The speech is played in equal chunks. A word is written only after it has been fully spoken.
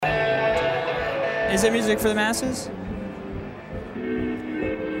Is it music for the masses?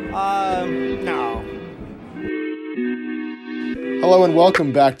 No. Hello and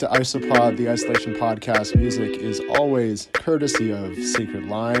welcome back to Isopod, the Isolation Podcast. Music is always courtesy of Sacred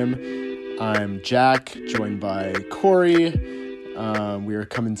Lime. I'm Jack, joined by Corey. We are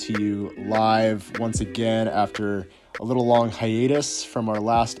coming to you live once again after a little long hiatus from our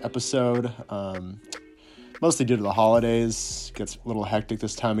last episode. Mostly due to the holidays. Gets a little hectic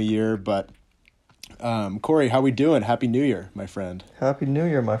this time of year, but Corey, how we doing? Happy New Year, my friend. Happy New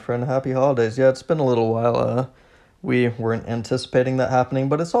Year, my friend. Happy holidays. Yeah, it's been a little while. We weren't anticipating that happening,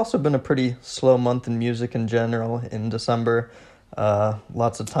 but it's also been a pretty slow month in music in general in December.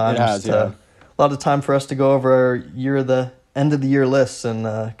 Lots of time. A lot of time for us to go over the end of the year lists and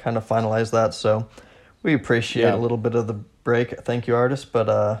kind of finalize that. So we appreciate a little bit of the break. Thank you, artists,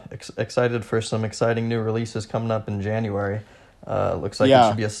 but excited for some exciting new releases coming up in January. Looks like it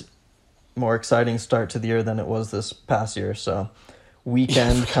should be a more exciting start to the year than it was this past year. So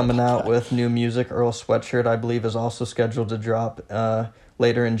Weekend coming out with new music. Earl Sweatshirt, I believe, is also scheduled to drop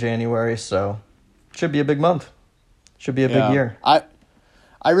later in January. So should be a big month. Should be a big year. I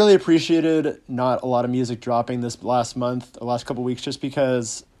really appreciated not a lot of music dropping this last couple weeks, just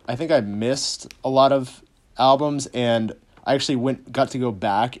because I think I missed a lot of albums, and I actually got to go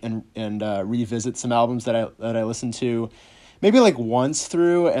back and revisit some albums that I listened to maybe like once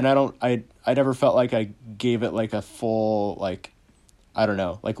through, and I never felt like I gave it like a full, like, I don't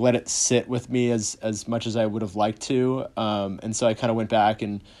know, like let it sit with me as much as I would have liked to. And so I kind of went back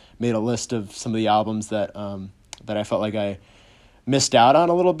and made a list of some of the albums that I felt like I missed out on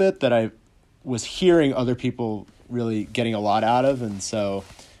a little bit, that I was hearing other people really getting a lot out of. And so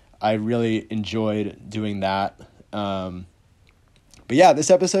I really enjoyed doing that. But yeah, this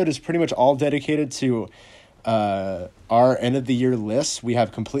episode is pretty much all dedicated to our end of the year lists. We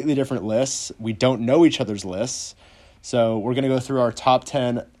have completely different lists. We don't know each other's lists. So we're going to go through our top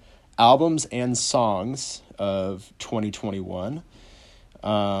 10 albums and songs of 2021.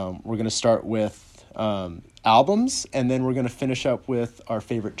 We're going to start with albums, and then we're going to finish up with our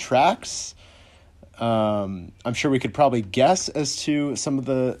favorite tracks. I'm sure we could probably guess as to some of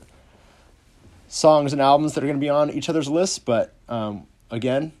the songs and albums that are going to be on each other's lists, but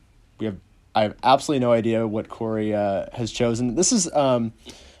again, I have absolutely no idea what Corey has chosen. This is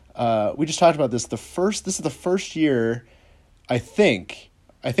we just talked about this. This is the first year, I think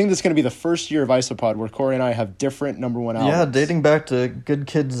this is going to be the first year of Isopod where Corey and I have different number one albums. Yeah, dating back to Good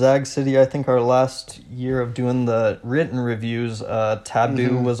Kid, Zag City, I think our last year of doing the written reviews,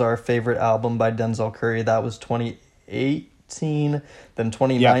 Taboo was our favorite album by Denzel Curry. That was 2018. Then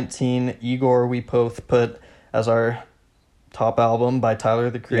 2019, Igor we both put as our top album by Tyler,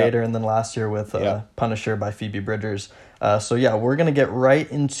 the Creator, and then last year with Punisher by Phoebe Bridgers. So yeah, we're going to get right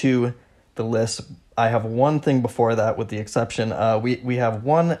into the list. I have one thing before that, with the exception. We have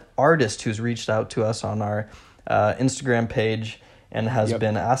one artist who's reached out to us on our Instagram page and has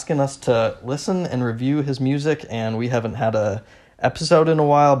been asking us to listen and review his music, and we haven't had a episode in a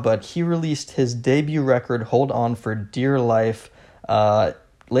while, but he released his debut record, Hold On for Dear Life,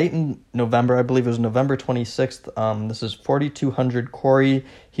 late in November. I believe it was November 26th. This is 4200 Corey.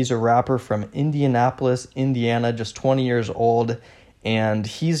 He's a rapper from Indianapolis, Indiana, just 20 years old. And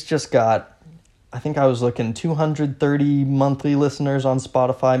he's just got, I think I was looking, 230 monthly listeners on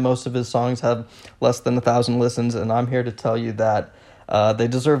Spotify. Most of his songs have less than 1,000 listens. And I'm here to tell you that they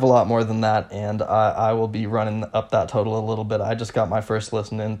deserve a lot more than that. And I will be running up that total a little bit. I just got my first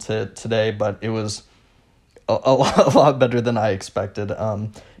listen into today, but it was a lot better than I expected.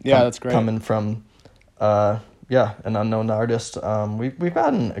 That's great. Coming from, an unknown artist. We've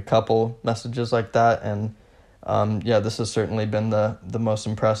gotten a couple messages like that, and this has certainly been the most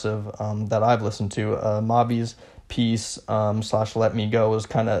impressive that I've listened to. Mobby's Peace / Let Me Go was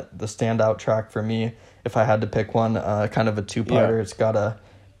kind of the standout track for me. If I had to pick one, kind of a two-parter. It's got a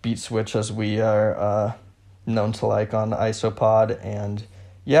beat switch, as we are known to like on Isopod, and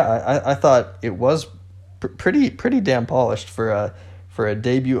I thought it was pretty damn polished for a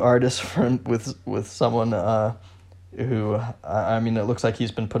debut artist with someone who, I mean, it looks like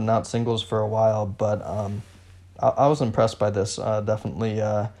he's been putting out singles for a while, but I was impressed by this. Definitely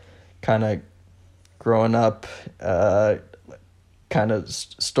kind of growing up, kind of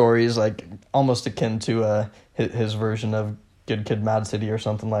stories like almost akin to his version of Good Kid, Mad City or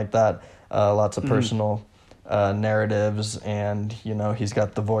something like that. Lots of personal narratives, and he's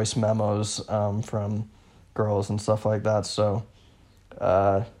got the voice memos from girls and stuff like that. So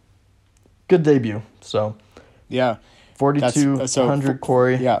good debut. So yeah, 4200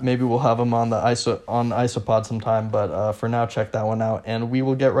 Corey. Yeah. Maybe we'll have him on the Isopod sometime, but for now, check that one out, and we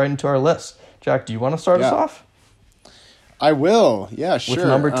will get right into our list. Jack, do you want to start us off? I will. Yeah, sure. With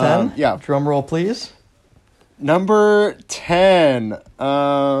number 10? Yeah. Drum roll, please. Number 10.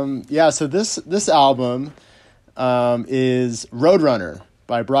 So this album is Roadrunner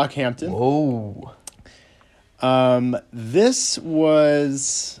by Brockhampton. Whoa. This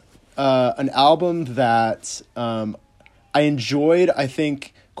was an album that I enjoyed, I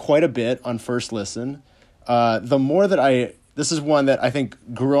think, quite a bit on first listen. The more that this is one that I think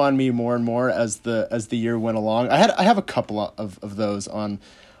grew on me more and more as the year went along. I have a couple of those on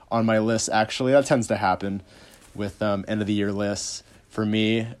my list, actually. That tends to happen with end of the year lists for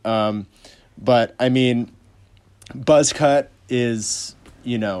me. But I mean, Buzzcut is,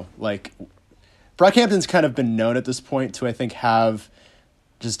 like, Brockhampton's kind of been known at this point to, I think, have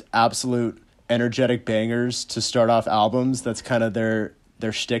just absolute energetic bangers to start off albums. That's kind of their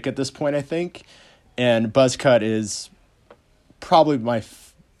shtick at this point, I think. And Buzzcut is probably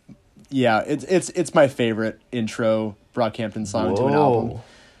it's my favorite intro Brockhampton song to an album.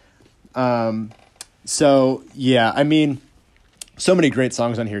 So yeah, I mean, so many great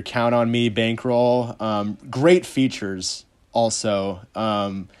songs on here. Count on Me, Bankroll, great features also.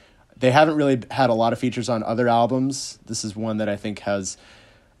 They haven't really had a lot of features on other albums. This is one that I think has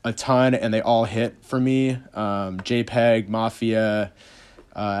a ton, and they all hit for me. JPEG, Mafia,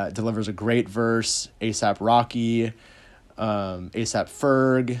 delivers a great verse. ASAP Rocky,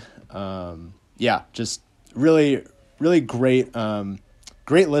 ASAP Ferg. Just really, really great,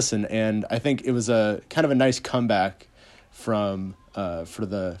 great listen. And I think it was a kind of a nice comeback from for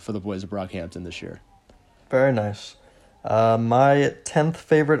the boys of Brockhampton this year. Very nice. My 10th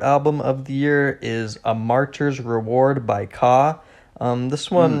favorite album of the year is A Martyr's Reward by Ka. This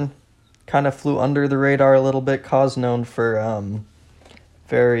one kind of flew under the radar a little bit. Ka's known for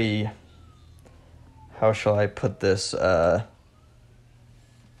very, how shall I put this,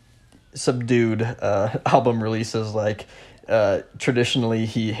 subdued album releases. Like, traditionally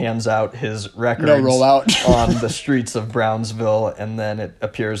he hands out his records on the streets of Brownsville, and then it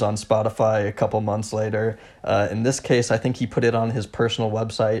appears on Spotify a couple months later. In this case, I think he put it on his personal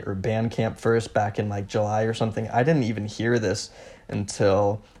website or Bandcamp first back in like July or something. I didn't even hear this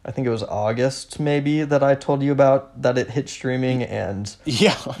until I think it was August maybe that I told you about that it hit streaming, and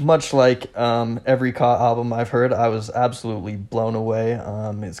much like every Ka album I've heard, I was absolutely blown away.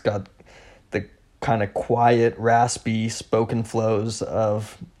 It's got the kind of quiet, raspy spoken flows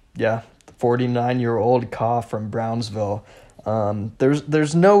of the 49-year-old Ka from Brownsville.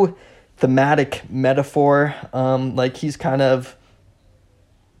 There's no thematic metaphor like he's kind of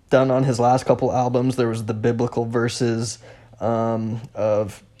done on his last couple albums. There was the biblical verses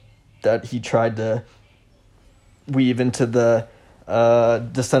of that he tried to weave into the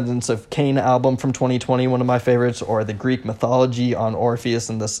Descendants of Cain album from 2020, one of my favorites, or the Greek mythology on Orpheus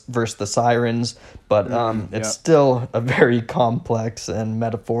and the verse The Sirens, but it's still a very complex and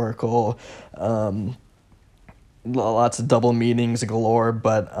metaphorical, lots of double meanings galore,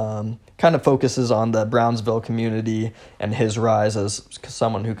 but kind of focuses on the Brownsville community and his rise as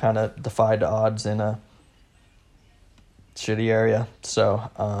someone who kind of defied odds in a shitty area.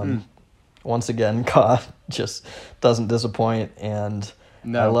 So once again, Ka just doesn't disappoint, and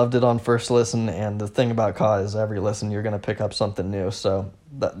I loved it on first listen. And the thing about Ka is every listen you're going to pick up something new. So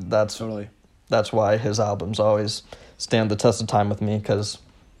that's why his albums always stand the test of time with me, because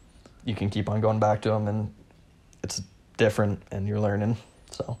you can keep on going back to them and it's different and you're learning.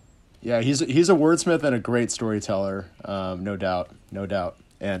 So yeah, he's a wordsmith and a great storyteller, no doubt,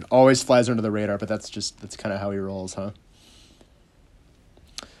 and always flies under the radar. But that's kind of how he rolls, huh?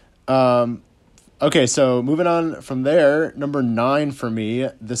 Okay, so moving on from there, number 9 for me,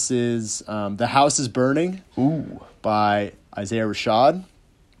 this is The House is Burning by Isaiah Rashad.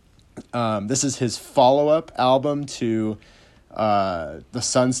 This is his follow-up album to The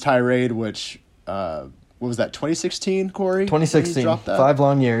Sun's Tirade, which, what was that, 2016, Corey? 2016, 5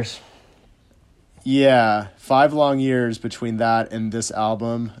 long years. Yeah, 5 long years between that and this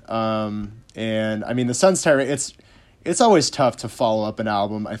album. And, I mean, The Sun's Tirade, it's always tough to follow up an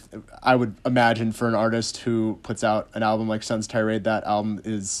album. I would imagine for an artist who puts out an album like Sun's Tirade, that album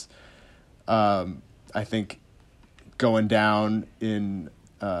is, I think, going down in,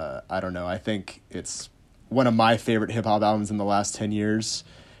 I don't know, I think it's one of my favorite hip-hop albums in the last 10 years.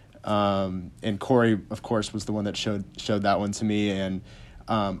 And Corey, of course, was the one that showed that one to me. And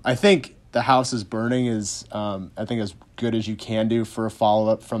I think The House is Burning is, I think, as good as you can do for a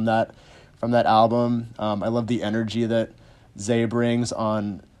follow-up from that album. I love the energy that Zay brings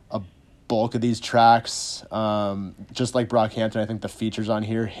on a bulk of these tracks. Just like Brockhampton, I think the features on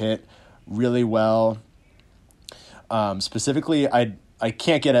here hit really well. Specifically, I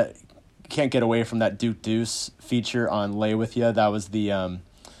can't get away from that Duke Deuce feature on "Lay With Ya." That was the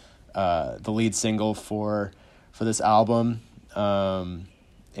lead single for this album.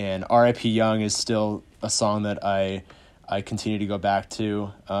 And R.I.P. Young is still a song that I continue to go back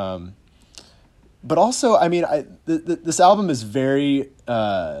to. But also, I mean, this album is very,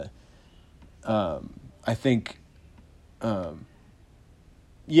 I think,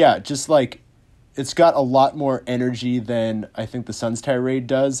 just like, it's got a lot more energy than I think the Sun's Tirade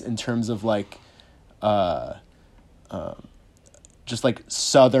does in terms of like, just like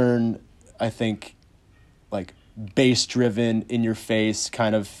Southern, I think, like bass driven, in your face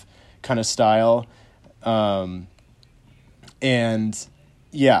kind of style. And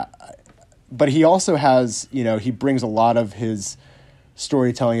yeah, but he also has, he brings a lot of his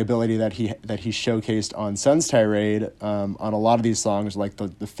storytelling ability that he showcased on Sun's Tirade, on a lot of these songs, like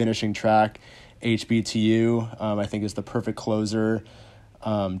the finishing track, HBTU, I think is the perfect closer.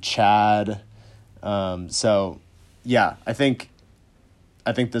 Chad. So yeah, I think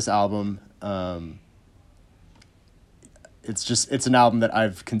this album, it's an album that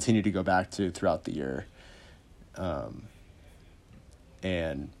I've continued to go back to throughout the year.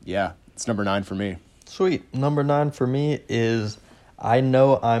 And yeah, it's number 9 for me. Sweet. Number 9 for me is I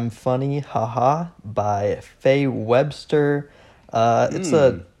Know I'm Funny, Haha by Faye Webster. It's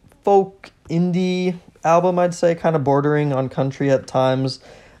a folk indie album, I'd say, kind of bordering on country at times.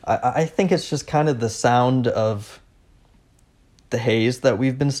 I think it's just kind of the sound of the haze that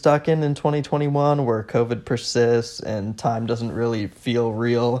we've been stuck in 2021, where COVID persists and time doesn't really feel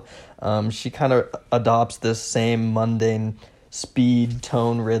real. She kind of adopts this same mundane speed,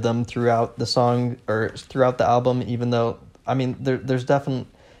 tone, rhythm throughout the song or throughout the album, even though, I mean, there's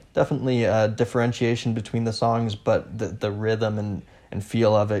definitely a differentiation between the songs, but the rhythm and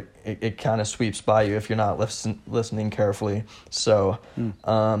feel of it kind of sweeps by you if you're not listening carefully. So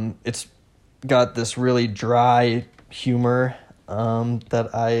it's got this really dry humor that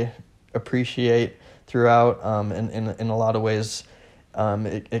I appreciate throughout, and in a lot of ways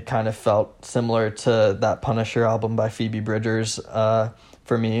it kind of felt similar to that Punisher album by Phoebe Bridgers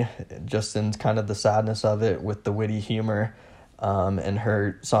for me, just in kind of the sadness of it with the witty humor and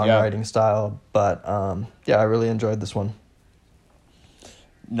her songwriting style. But I really enjoyed this one.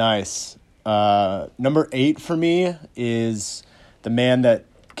 Nice. Number 8 for me is the man that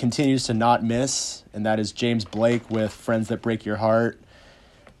continues to not miss, and that is James Blake with Friends That Break Your Heart.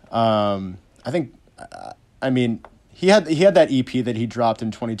 I mean, he had that EP that he dropped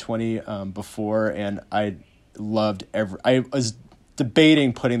in 2020 before, and I loved I was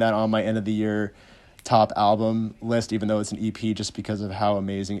debating putting that on my end of the year top album list, even though it's an EP, just because of how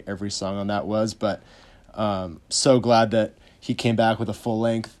amazing every song on that was. But so glad that he came back with a full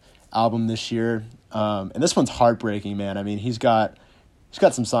length album this year. And this one's heartbreaking, man. I mean, he's got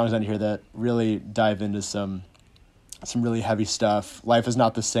some songs on here that really dive into some really heavy stuff. Life Is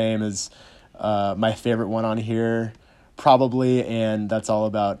Not the Same is my favorite one on here, probably, and that's all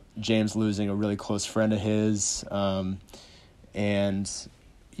about James losing a really close friend of his. And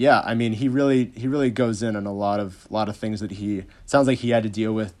yeah, I mean, he really goes in on a lot of things that sounds like he had to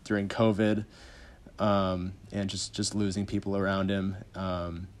deal with during COVID, and just losing people around him.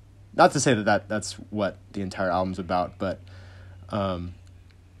 Not to say that's what the entire album's about, but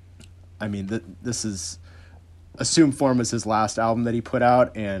I mean, this is Assumed Form was his last album that he put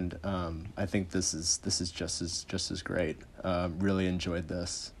out, and I think this is just as great. Really enjoyed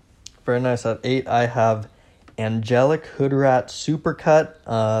this. Very nice. At 8, I have Angelic Hoodrat Supercut,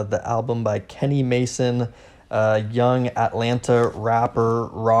 the album by Kenny Mason, young Atlanta rapper,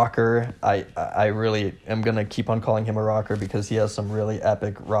 rocker. I really am going to keep on calling him a rocker because he has some really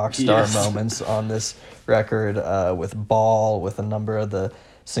epic rock star moments on this record, with Ball, with a number of the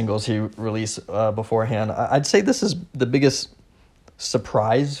singles he released beforehand. I'd say this is the biggest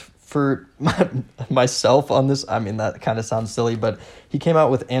surprise for myself on this. I mean, that kind of sounds silly, but he came out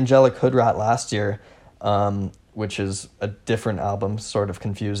with Angelic Hoodrat last year, which is a different album, sort of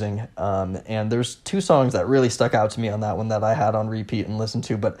confusing. And there's 2 songs that really stuck out to me on that one that I had on repeat and listened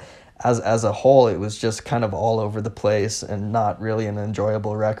to, but as a whole, it was just kind of all over the place and not really an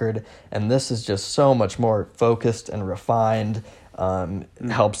enjoyable record. And this is just so much more focused and refined.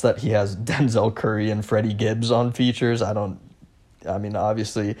 Helps that he has Denzel Curry and Freddie Gibbs on features.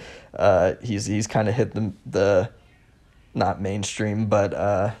 Obviously, he's kind of hit the not mainstream,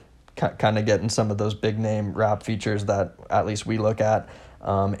 but kind of getting some of those big name rap features that at least we look at.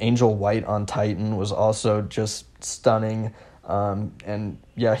 Angel White on Titan was also just stunning. And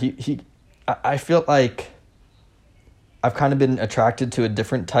yeah, he I feel like I've kind of been attracted to a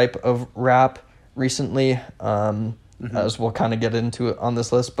different type of rap recently, as we'll kind of get into it on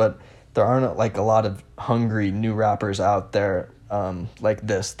this list, but there aren't like a lot of hungry new rappers out there like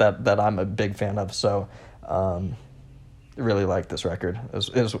this that I'm a big fan of. So really like this record is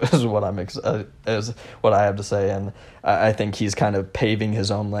what is what I have to say, and I think he's kind of paving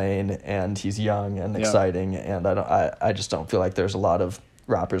his own lane, and he's young and exciting, and I just don't feel like there's a lot of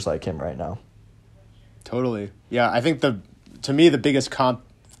rappers like him right now. Totally. Yeah, I think to me the biggest comp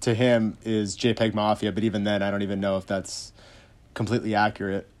to him is JPEG Mafia, but even then I don't even know if that's completely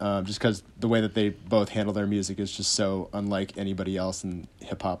accurate, just because the way that they both handle their music is just so unlike anybody else in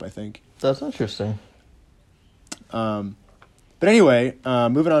hip-hop, I think. That's interesting. But anyway,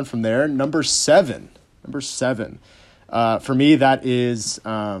 moving on from there, number seven. For me, that is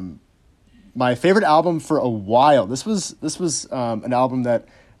my favorite album for a while. This was an album that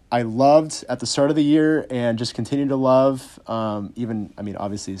I loved at the start of the year and just continue to love,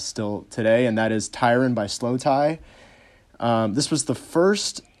 obviously still today, and that is Tyron by Slow Tie. This was the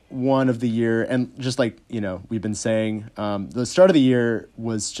first one of the year, and just like, we've been saying, the start of the year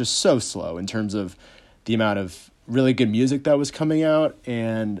was just so slow in terms of the amount of really good music that was coming out,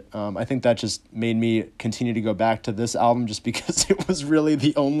 and I think that just made me continue to go back to this album just because it was really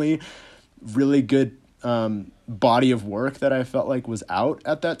the only really good body of work that I felt like was out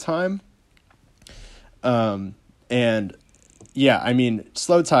at that time. And yeah, I mean,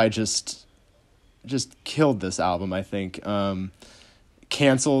 Slow Tie just killed this album, I think.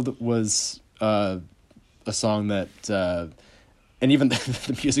 Canceled was a song that and even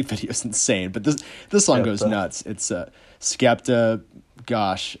the music video is insane, but this song goes nuts. It's Skepta,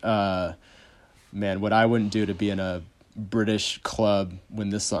 gosh, man, what I wouldn't do to be in a British club when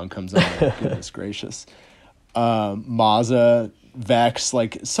this song comes on. Goodness gracious. Mazza, Vex,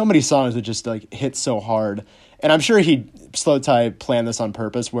 like so many songs that just like hit so hard. And I'm sure Slow Tie planned this on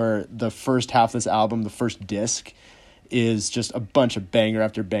purpose, where the first half of this album, the first disc, is just a bunch of banger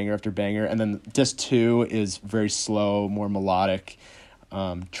after banger after banger, and then disc 2 is very slow, more melodic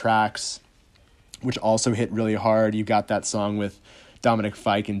tracks, which also hit really hard. You got that song with Dominic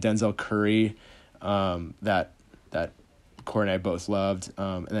Fike and Denzel Curry that Corey and I both loved,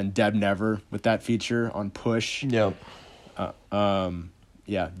 and then Deb Never with that feature on Push. Yep.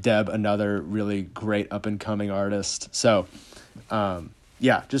 Yeah, Deb, another really great up-and-coming artist. So,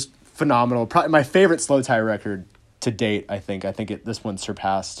 just phenomenal. Probably my favorite Slow Tie record to date, I think. This one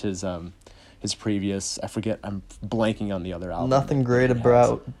surpassed his previous. I forget. I'm blanking on the other album. Nothing Great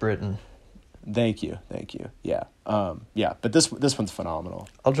About Britain. Thank you. Yeah. But this one's phenomenal.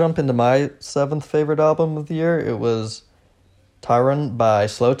 I'll jump into my 7th favorite album of the year. It was Tyron by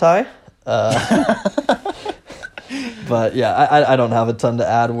Slow Tie. But yeah, I don't have a ton to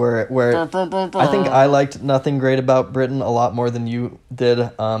add. Where I think I liked Nothing Great About Britain a lot more than you did.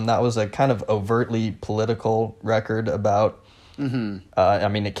 That was a kind of overtly political record about.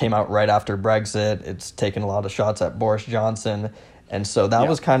 It came out right after Brexit. It's taken a lot of shots at Boris Johnson, and so that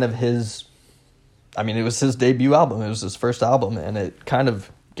was kind of his. I mean, it was his debut album. It was his first album, and it kind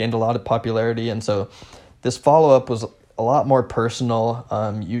of gained a lot of popularity. And so this follow-up was a lot more personal.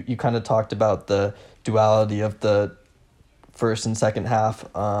 You kind of talked about the duality of the first and second half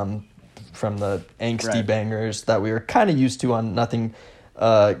from the angsty bangers that we were kind of used to on Nothing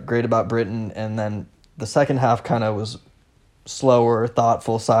Great About Britain, and then the second half kind of was slower,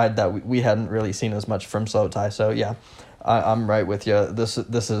 thoughtful side that we hadn't really seen as much from Slow Tie. So yeah, I'm right with you. This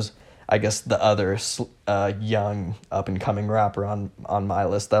is, I guess, the other young up-and-coming rapper on my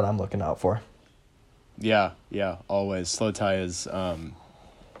list that I'm looking out for. Yeah, always. Slow Tie is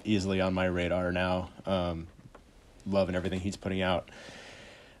easily on my radar now. Loving everything he's putting out.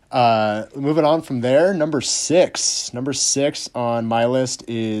 Moving on from there, number six on my list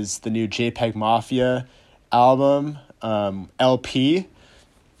is the new JPEG Mafia album, LP.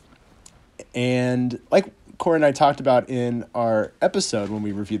 And like Corey and I talked about in our episode when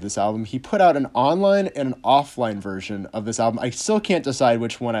we reviewed this album, he put out an online and an offline version of this album. I still can't decide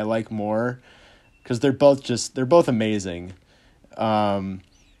which one I like more, because they're both amazing.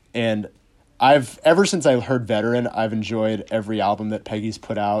 And ever since I heard Veteran, I've enjoyed every album that Peggy's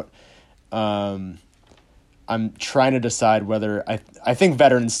put out. I'm trying to decide whether I think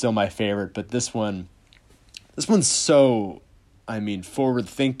Veteran's still my favorite, but this one's so, forward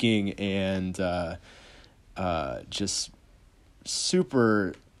thinking and just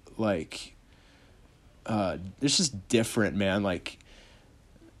super like it's just different, man. Like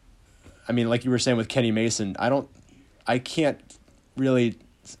you were saying with Kenny Mason, I can't really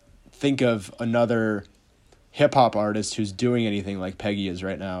think of another hip hop artist who's doing anything like Peggy is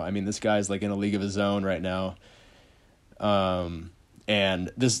right now. I mean, this guy's like in a league of his own right now.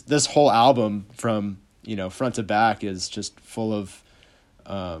 And this whole album from, front to back is just full of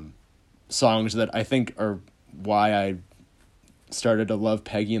songs that I think are why I started to love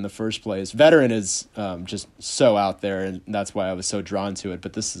Peggy in the first place. Veteran is just so out there, and that's why I was so drawn to it.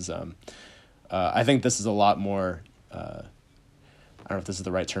 But this is, I think this is a lot more, I don't know if this is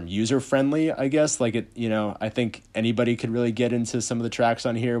the right term, user-friendly, I guess. Like I think anybody could really get into some of the tracks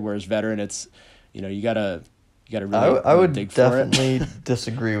on here, whereas Veteran, it's, you gotta really I would dig for it. definitely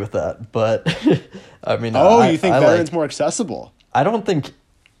disagree with that, but I mean, you think Veteran's more accessible? I think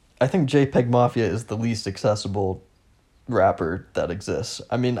JPEG Mafia is the least accessible rapper that exists.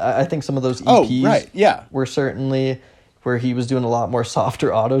 I mean, I think some of those EPs were certainly where he was doing a lot more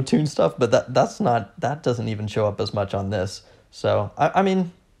softer auto-tune stuff, but that doesn't even show up as much on this. So I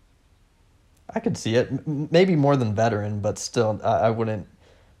mean, I could see it, maybe more than Veteran, but still I wouldn't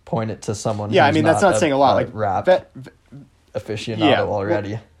point it to someone. Yeah, I mean, that's not saying a lot. Like rap aficionado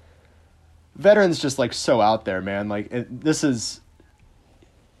already. Well, Veteran's just like so out there, man. Like this is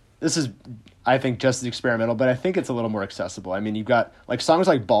I think just as experimental, but I think it's a little more accessible. I mean, you've got like songs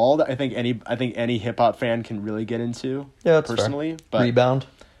like Bald. I think any hip hop fan can really get into. Yeah, that's personally. Fair. But Rebound.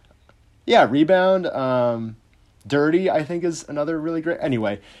 Yeah, Rebound. Dirty, I think, is another really great.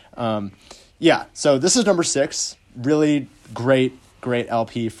 Anyway, so this is number 6. Really great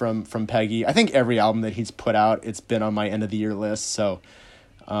LP from Peggy. I think every album that he's put out, it's been on my end of the year list. So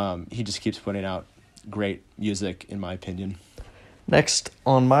he just keeps putting out great music, in my opinion. Next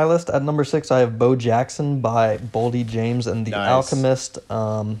on my list at number 6, I have Bo Jackson by Boldy James and The Alchemist.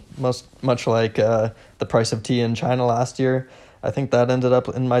 Much like The Price of Tea in China last year. I think that ended up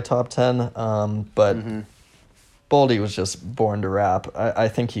in my top 10. But Boldy was just born to rap. I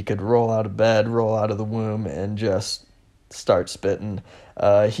think he could roll out of bed, roll out of the womb, and just start spitting.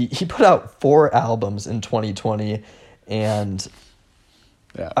 He put out 4 albums in 2020, and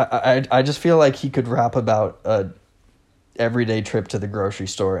I just feel like he could rap about a everyday trip to the grocery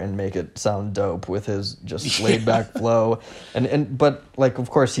store and make it sound dope with his just laid back flow. But like, of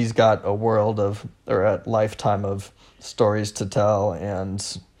course, he's got a lifetime of stories to tell, and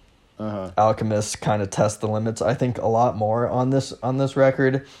Alchemist kind of test the limits, I think, a lot more on this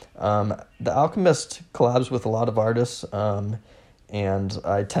record. The Alchemist collabs with a lot of artists, and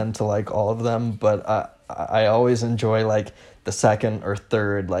I tend to like all of them, but I always enjoy like the second or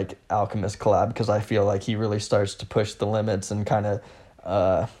third like Alchemist collab, because I feel like he really starts to push the limits and kind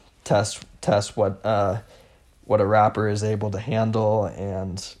of test what a rapper is able to handle,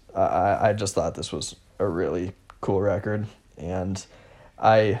 and I just thought this was a really cool record, and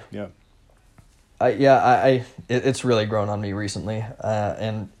it's really grown on me recently,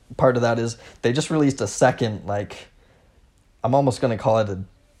 and part of that is they just released a second, like, I'm almost going to call it a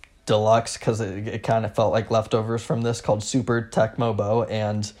deluxe, because it kind of felt like leftovers from this, called Super Tecmo Bow,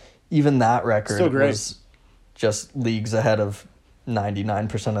 and even that record was just leagues ahead of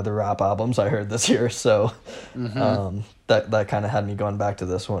 99% of the rap albums I heard this year, so that kind of had me going back to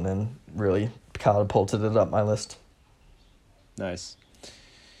this one and really catapulted it up my list. Nice.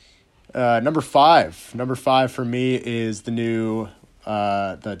 Number five for me is the new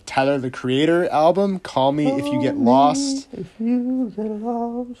the Tyler the Creator album, Call Me If You Get Lost. Of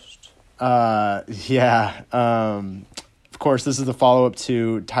course, this is the follow-up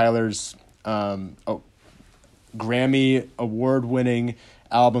to Tyler's Grammy award-winning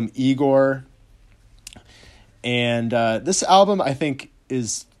album Igor, and this album, I think,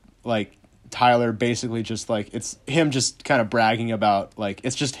 is like Tyler basically just like, it's him just kind of bragging about, like,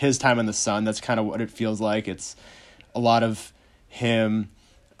 it's just his time in the sun. That's kind of what it feels like. It's a lot of him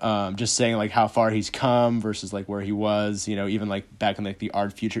just saying like how far he's come versus like where he was, even like back in like the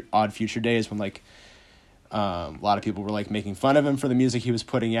Odd Future days, when like a lot of people were like making fun of him for the music he was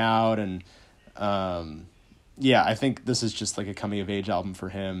putting out. And I think this is just like a coming of age album for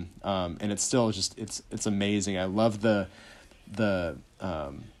him, and it's still just it's amazing. I love the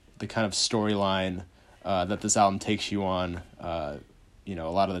kind of storyline that this album takes you on. A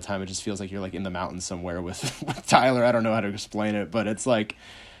lot of the time it just feels like you're like in the mountains somewhere with Tyler. I don't know how to explain it, but it's like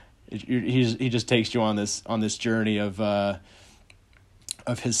he just takes you on this journey of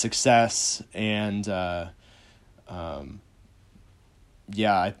his success, and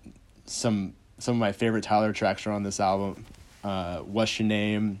some of my favorite Tyler tracks are on this album. What's Your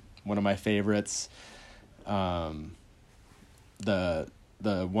Name, one of my favorites. The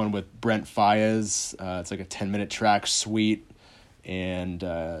one with Brent Faiyaz, it's like a 10-minute track, Sweet, and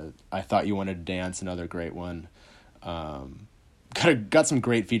I Thought You Wanted to Dance, another great one. got some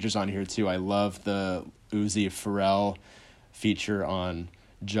great features on here too. I love the Uzi Pharrell feature on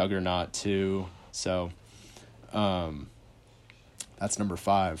Juggernaut too. So, that's number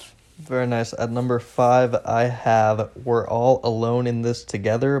 5. Very nice. At number 5, I have "We're All Alone in This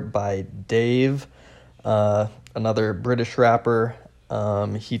Together" by Dave, another British rapper.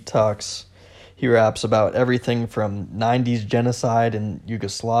 He raps about everything from 90s genocide in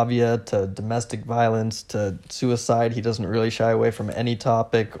Yugoslavia to domestic violence to suicide. He doesn't really shy away from any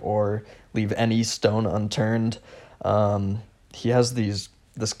topic or leave any stone unturned. He has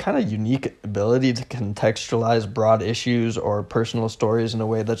this kind of unique ability to contextualize broad issues or personal stories in a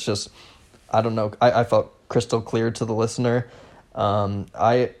way that's just, I don't know, I felt crystal clear to the listener.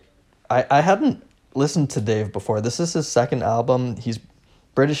 I hadn't listened to Dave before. This is his second album. He's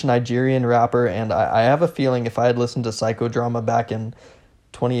British-Nigerian rapper, and I have a feeling if I had listened to Psychodrama back in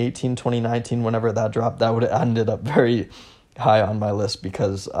 2018, 2019, whenever that dropped, that would have ended up very high on my list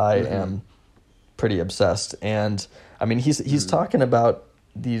because I am pretty obsessed. And I mean, he's talking about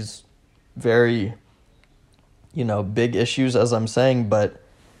these very, big issues, as I'm saying, but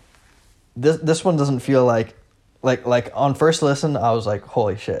this one doesn't feel like on first listen, I was like,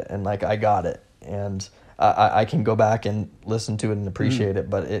 holy shit, and like I got it, and I can go back and listen to it and appreciate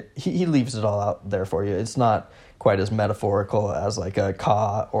it, but he leaves it all out there for you. It's not quite as metaphorical as like a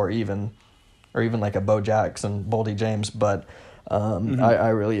Ka or even like a Bo Jackson, Boldy James, but I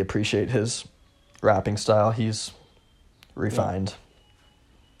really appreciate his rapping style. He's refined.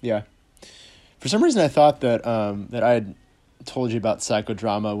 Yeah. For some reason, I thought that that I had told you about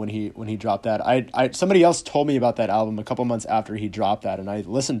Psychodrama when he dropped that. I somebody else told me about that album a couple months after he dropped that, and I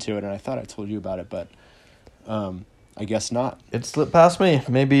listened to it, and I thought I told you about it, but I guess not. It slipped past me.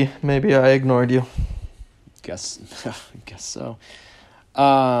 Maybe I ignored you. Guess so.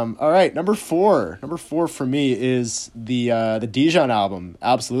 All right, number 4 for me is the Dijon album.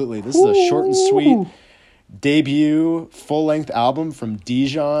 Absolutely, this is a short and sweet debut full-length album from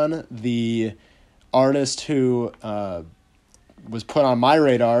Dijon, the artist who was put on my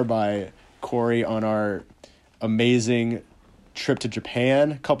radar by Corey on our amazing trip to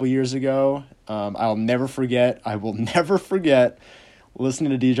Japan a couple years ago. I will never forget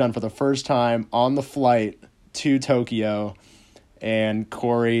listening to Dijon for the first time on the flight to Tokyo, and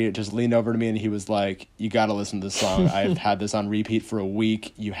Corey just leaned over to me and he was like, "You got to listen to this song. I've had this on repeat for a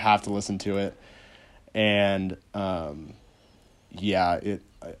week. You have to listen to it." And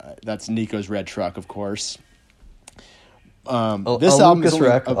that's Nico's Red Truck, of course. This album Lucas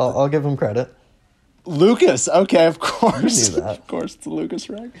Rec. I'll give him credit. Lucas, okay, of course. You knew that. Of course, it's Lucas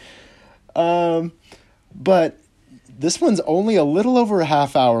Rec. But this one's only a little over a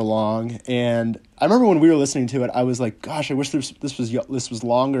half hour long, and I remember when we were listening to it, I was like, "Gosh, I wish this was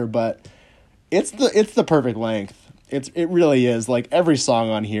longer." But it's the perfect length. It really is. Like every song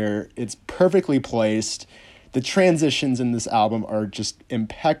on here, it's perfectly placed. The transitions in this album are just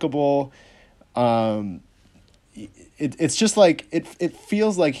impeccable. It's just like it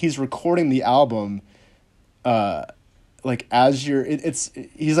feels like he's recording the album, like as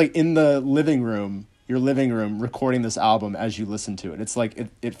he's like in the your living room recording this album as you listen to it. It's like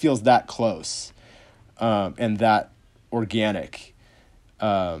it feels that close, and that organic.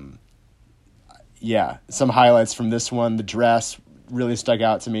 Yeah, some highlights from this one. The dress really stuck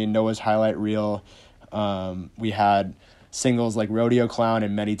out to me. Noah's highlight reel. We had singles like Rodeo Clown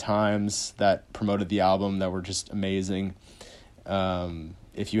and Many Times that promoted the album that were just amazing.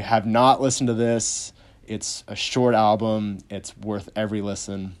 If you have not listened to this, it's a short album. It's worth every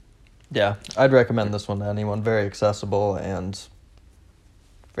listen. Yeah, I'd recommend this one to anyone. Very accessible and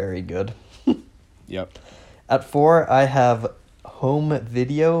very good. Yep. At 4, I have Home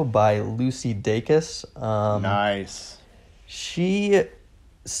Video by Lucy Dacus. Nice. She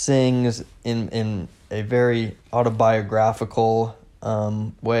sings in a very autobiographical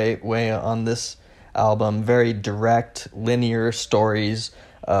way on this album. Very direct, linear stories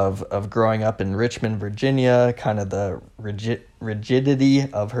of growing up in Richmond, Virginia, kind of the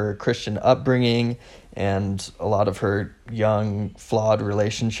rigidity of her Christian upbringing, and a lot of her young, flawed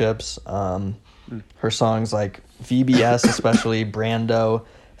relationships. Her songs like VBS, especially Brando,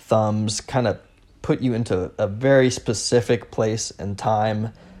 Thumbs, kind of put you into a very specific place and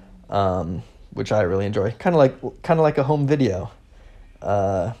time, which I really enjoy. Kind of like a home video,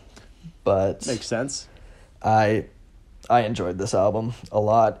 but makes sense. I enjoyed this album a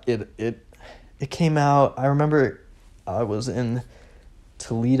lot. It came out. I remember I was in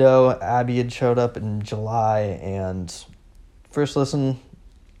Toledo. Abby had showed up in July, and first listen,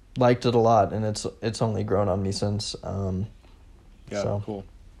 liked it a lot, and it's only grown on me since. Yeah, so. Cool.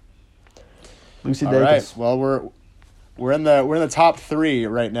 Lucy All Dacus. right. Well, we're in the top three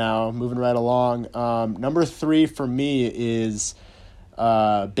right now, moving right along. Number three for me is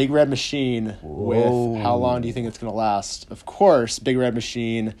Big Red Machine with How Long Do You Think It's Gonna Last? Of course, Big Red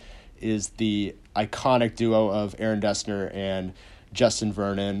Machine is the iconic duo of Aaron Dessner and Justin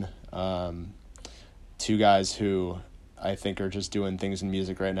Vernon. Two guys who I think are just doing things in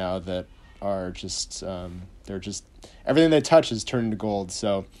music right now that are just they're just everything they touch is turned into gold.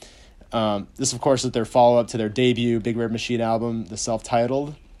 So this, of course, is their follow-up to their debut Big Red Machine album, the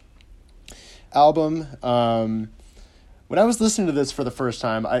self-titled album. When I was listening to this for the first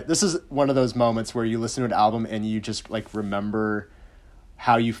time, this is one of those moments where you listen to an album and you just like remember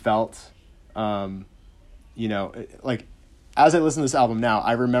how you felt. Like as I listen to this album now,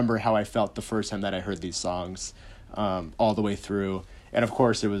 I remember how I felt the first time that I heard these songs, all the way through. And of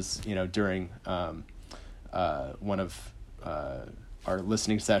course, it was during one of our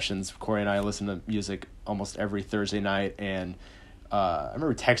listening sessions. Corey and I listen to music almost every Thursday night, and I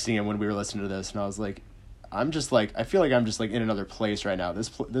remember texting him when we were listening to this, and I was like, I feel like I'm just like in another place right now.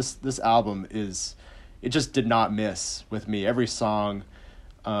 This album it just did not miss with me. Every song,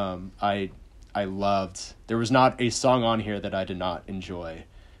 I loved. There was not a song on here that I did not enjoy.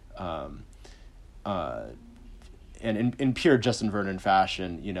 And in pure Justin Vernon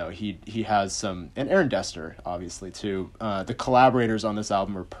fashion, he has some, and Aaron Dessner obviously too. The collaborators on this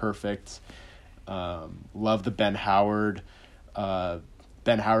album are perfect. Love the Ben Howard.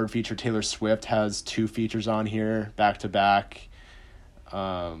 Ben Howard feature. Taylor Swift has 2 features on here back to back.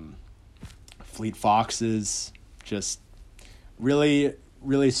 Fleet Foxes, just really,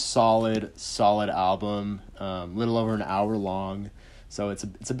 really solid album. Little over an hour long, so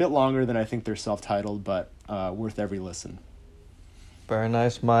it's a bit longer than I think they're self-titled, but worth every listen. Very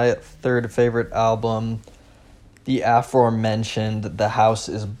nice. My third favorite album, the aforementioned "The House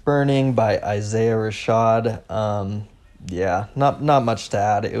Is Burning" by Isaiah Rashad. Yeah, not much to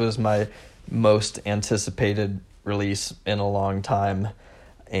add. It was my most anticipated release in a long time,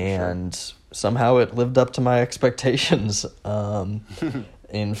 and somehow it lived up to my expectations.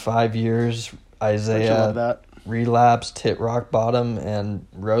 In 5 years, Isaiah relapsed, hit rock bottom, and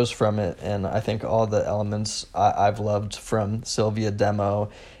rose from it. And I think all the elements I've loved from Sylvia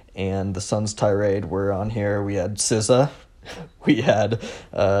Demo and The Sun's Tirade were on here. We had SZA. We had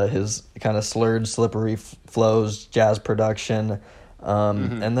his kind of slurred, slippery flows, jazz production.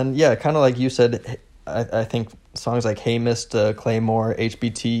 And then, yeah, kind of like you said, I think songs like Hey Mista, Claymore,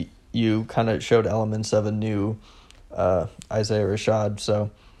 HBTU kind of showed elements of a new Isaiah Rashad.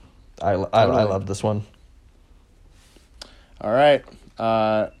 So I love this one. All right.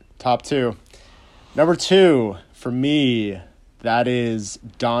 Top 2. Number 2 for me, that is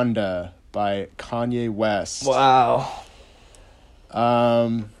Donda by Kanye West. Wow.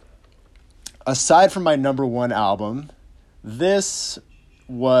 Aside from my number 1 album, this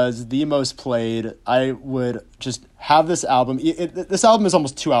was the most played. I would just have this album. This album is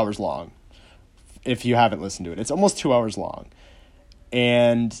almost 2 hours long. If you haven't listened to it, it's almost 2 hours long.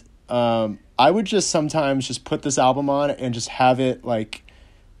 And I would just sometimes just put this album on and just have it like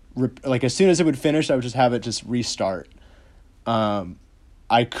as soon as it would finish, I would just have it just restart.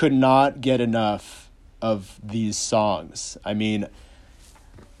 I could not get enough of these songs. I mean,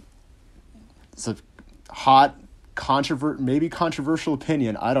 it's a hot, maybe controversial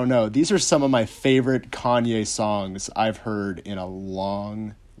opinion. I don't know. These are some of my favorite Kanye songs I've heard in a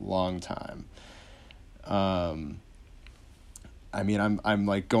long, long time. I mean, I'm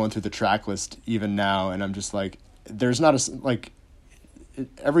like going through the track list even now, and I'm just like, there's not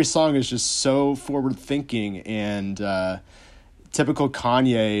every song is just so forward thinking and typical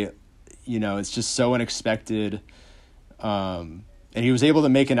Kanye. It's just so unexpected. And he was able to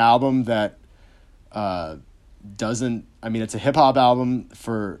make an album that it's a hip hop album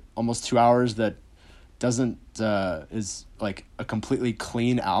for almost 2 hours that is like a completely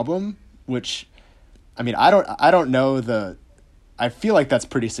clean album, which, I mean, I don't know I feel like that's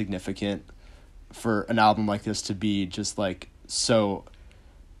pretty significant for an album like this to be just like so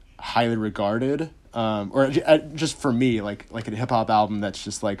highly regarded. Or just for me, like a hip hop album that's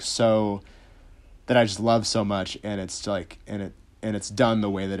just like so that I just love so much, and it's like and it's done the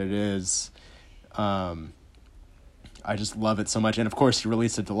way that it is. I just love it so much, and of course he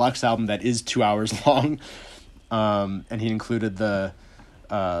released a deluxe album that is 2 hours long, and he included the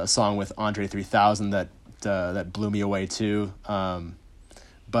song with Andre 3000 that blew me away too.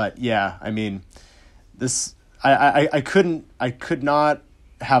 But yeah, I mean, this I could not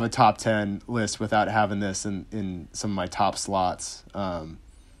have a top 10 list without having this in some of my top slots.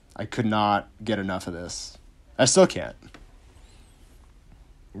 I could not get enough of this. I still can't.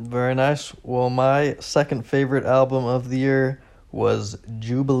 Very nice. Well, my second favorite album of the year was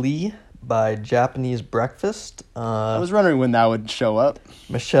Jubilee by Japanese Breakfast. I was wondering when that would show up.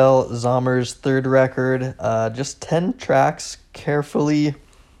 Michelle Zommer's third record. Just 10 tracks carefully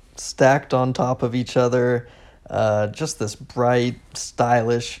stacked on top of each other. Just this bright,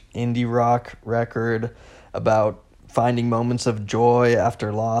 stylish indie rock record about finding moments of joy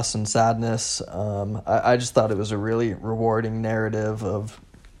after loss and sadness. I just thought it was a really rewarding narrative of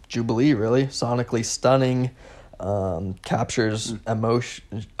Jubilee, really. Sonically stunning, captures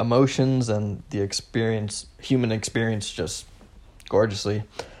emotions and the experience, human experience, just gorgeously.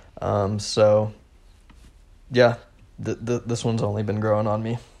 So, yeah, this one's only been growing on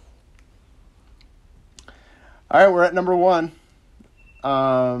me. All right, we're at number one.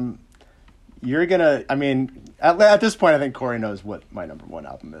 You're gonna. I mean, at this point, I think Corey knows what my number one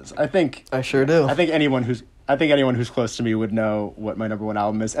album is. I sure do. I think anyone who's close to me would know what my number one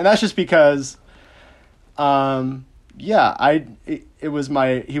album is, and that's just because, he was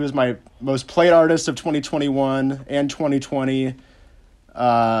my most played artist of 2021 and 2020.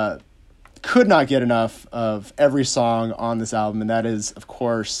 Could not get enough of every song on this album, and that is, of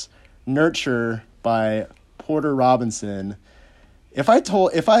course, "Nurture" by Porter Robinson. If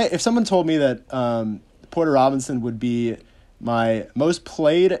someone told me that Porter Robinson would be my most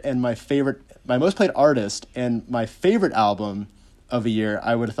played artist and my favorite album of a year,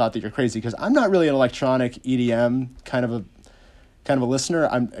 I would have thought that you're crazy, because I'm not really an electronic EDM kind of a listener.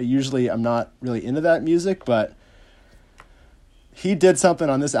 I'm not really into that music, but he did something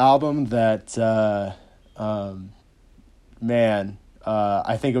on this album that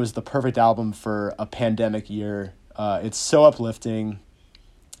I think it was the perfect album for a pandemic year. It's so uplifting.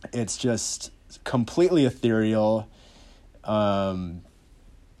 It's just completely ethereal.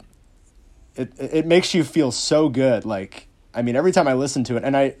 It makes you feel so good. Like, I mean, every time I listen to it,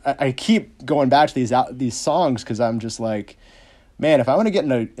 and I keep going back to these songs, because I'm just like, man, if I want to get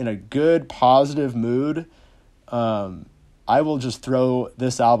in a good, positive mood, I will just throw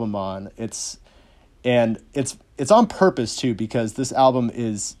this album on. It's on purpose too, because this album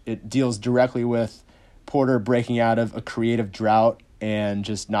deals directly with Porter breaking out of a creative drought and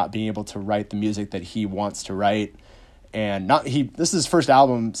just not being able to write the music that he wants to write. And this is his first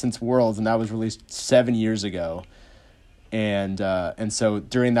album since Worlds, and that was released 7 years ago. And so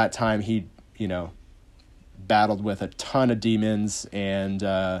during that time, he, battled with a ton of demons and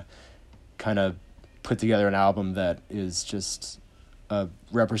kind of put together an album that is just a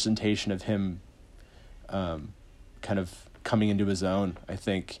representation of him kind of coming into his own, I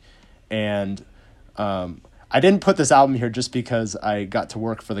think. And I didn't put this album here just because I got to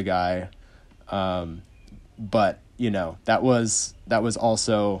work for the guy, but that was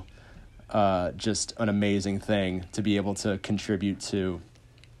also just an amazing thing to be able to contribute to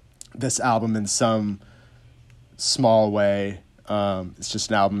this album in some small way. It's just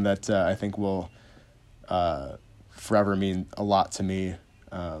an album that I think will forever mean a lot to me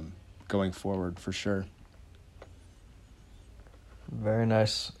going forward, for sure. Very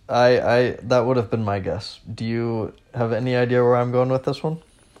nice. I that would have been my guess. Do you have any idea where I'm going with this one?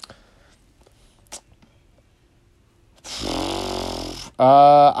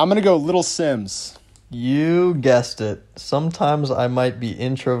 I'm gonna go Little Sims. You guessed it. Sometimes I Might Be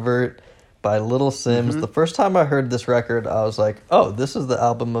Introvert by Little Sims. Mm-hmm. The first time I heard this record, I was like, "Oh, this is the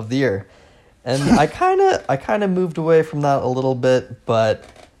album of the year," and I kind of moved away from that a little bit, but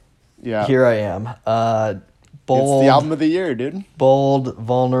yeah, here I am. Bold, it's the album of the year, dude. Bold,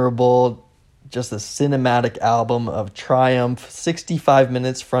 vulnerable, just a cinematic album of triumph. 65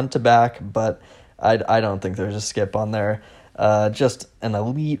 minutes front to back, but I don't think there's a skip on there. Just an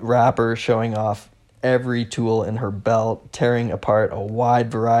elite rapper showing off every tool in her belt, tearing apart a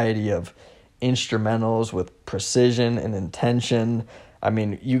wide variety of instrumentals with precision and intention. I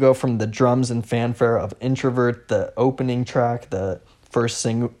mean, you go from the drums and fanfare of Introvert, the opening track, the first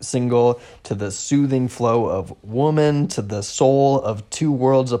single, to the soothing flow of Woman, to the soul of Two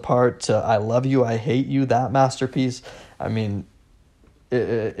Worlds Apart, to I Love You, I Hate You, that masterpiece. I mean,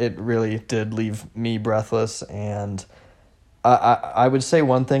 it really did leave me breathless, and I would say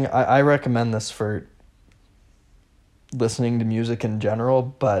one thing, I recommend this for listening to music in general,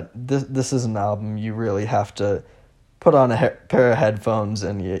 but this is an album you really have to put on a pair of headphones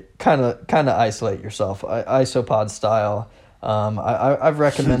and you kind of isolate yourself, isopod style. I've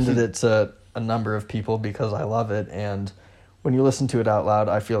recommended it to a number of people because I love it, and when you listen to it out loud,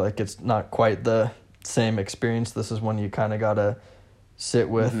 I feel like it's not quite the same experience. This is one you kind of gotta sit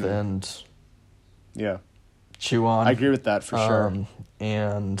with and chew on. I agree with that for sure.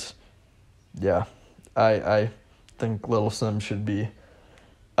 And yeah, I think Little Sim should be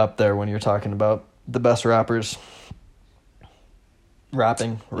up there when you're talking about the best rappers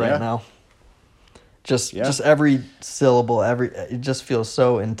rapping right now. Just every syllable, it just feels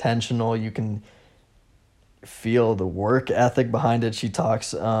so intentional. You can feel the work ethic behind it. She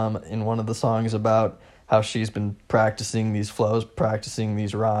talks in one of the songs about how she's been practicing these flows, practicing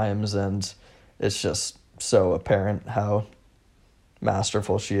these rhymes, and it's just so apparent how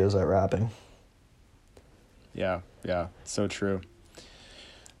masterful she is at rapping. Yeah, so true.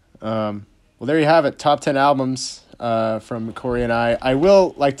 Well, there you have it. Top 10 albums from Corey and I. I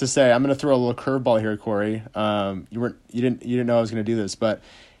will like to say, I'm going to throw a little curveball here, Corey. You didn't know I was going to do this, but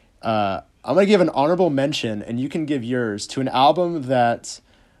I'm going to give an honorable mention, and you can give yours, to an album that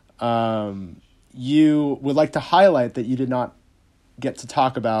you would like to highlight that you did not get to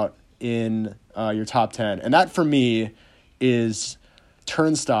talk about in your top 10. And that, for me, is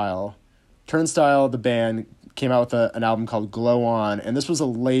Turnstile. Turnstile, the band, came out with an album called Glow On, and this was a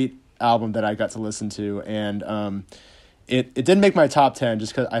late album that I got to listen to, and it didn't make my top 10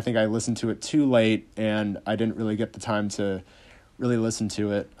 just because I think I listened to it too late, and I didn't really get the time to really listen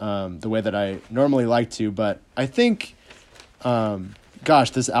to it the way that I normally like to. But I think,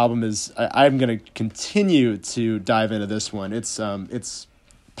 this album is, I'm going to continue to dive into this one. It's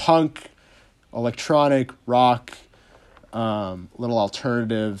punk, electronic, rock, little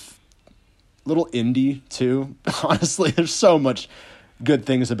alternative, little indie too. Honestly, there's so much good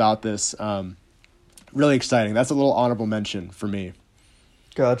things about this. Really exciting. That's a little honorable mention for me.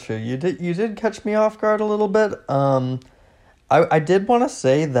 Gotcha. You did catch me off guard a little bit. I did want to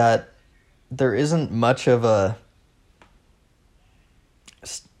say that there isn't much of a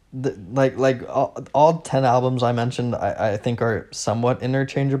like all 10 albums I mentioned. I think are somewhat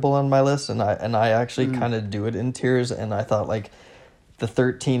interchangeable on my list, and I actually kind of do it in tiers. And I thought like the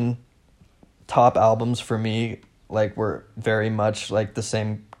 13 top albums for me like were very much like the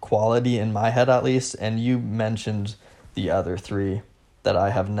same quality in my head, at least. And you mentioned the other three that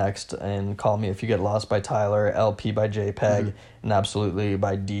I have next, and Call Me If You Get Lost by Tyler, LP by JPEG, and Absolutely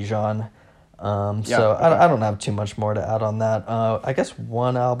by Dijon. So I don't have too much more to add on that. I guess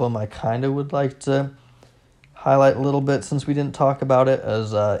one album I kind of would like to highlight a little bit, since we didn't talk about it,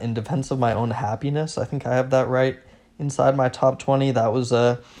 as In Defense of My Own Happiness. I think I have that right inside my top 20. That was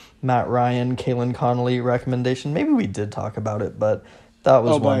a Matt Ryan, Kaylin Connolly recommendation. Maybe we did talk about it, but that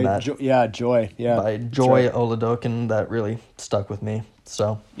was one that... Joy. Yeah. By Joy Oladokin, that really stuck with me.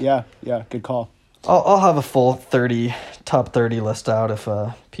 So yeah, good call. I'll have a full top 30 list out if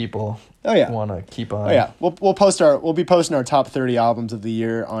people want to keep on. Oh yeah, we'll be posting our top 30 albums of the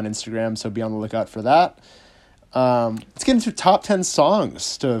year on Instagram, so be on the lookout for that. Let's get into top 10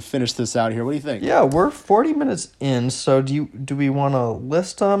 songs to finish this out here. What do you think? Yeah, we're 40 minutes in, so do we want to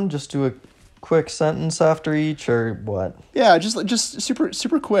list them? Just do a quick sentence after each, or what? Yeah, just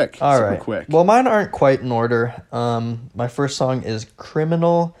super quick. All right. Quick. Well, mine aren't quite in order. My first song is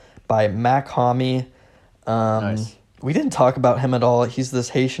Criminal by Mac Homie. Nice. We didn't talk about him at all. He's this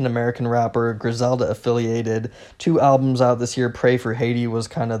Haitian-American rapper, Griselda affiliated. 2 albums out this year. Pray for Haiti was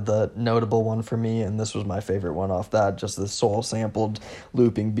kind of the notable one for me, and this was my favorite one off that. Just this soul-sampled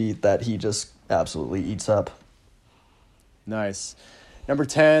looping beat that he just absolutely eats up. Nice. Number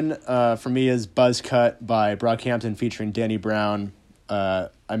 10 for me is Buzzcut by Brockhampton featuring Danny Brown. I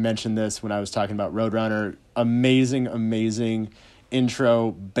mentioned this when I was talking about Roadrunner. Amazing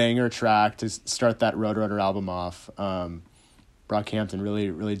intro banger track to start that Roadrunner album off. Brockhampton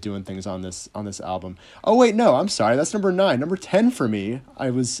really doing things on this album. Oh wait, no, I'm sorry. That's number 9. Number 10 for me. I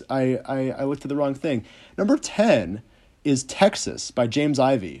looked at the wrong thing. Number 10 is Texas by James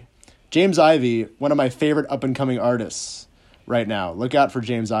Ivy. James Ivy, one of my favorite up and coming artists right now. Look out for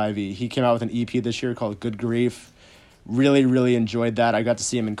James Ivy. He came out with an EP this year called Good Grief. Really enjoyed that. I got to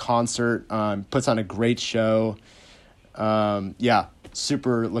see him in concert. Puts on a great show.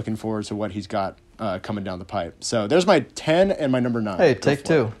 Super looking forward to what he's got coming down the pipe. So there's my 10 and my number 9. Hey, take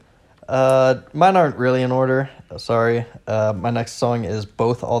 2. Mine aren't really in order. Sorry. My next song is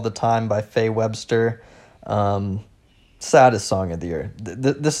Both All the Time by Faye Webster. Saddest song of the year.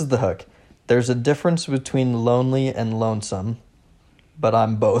 This is the hook. There's a difference between lonely and lonesome, but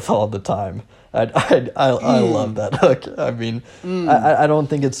I'm both all the time. I love that hook. I mean, I don't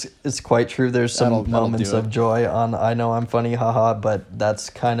think it's quite true. There's some moments of joy on I Know I'm Funny, haha, but that's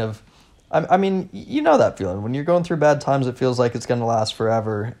kind of, I mean, you know that feeling. When you're going through bad times, it feels like it's going to last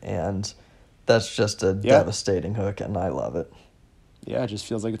forever, and that's just a devastating hook, and I love it. Yeah, it just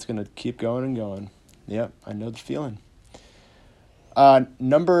feels like it's going to keep going and going. Yep, I know the feeling. I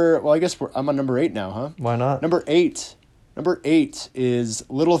guess I'm on number 8 now, huh? Why not? Number 8 is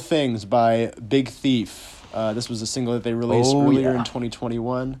Little Things by Big Thief. This was a single that they released Oh, earlier yeah. in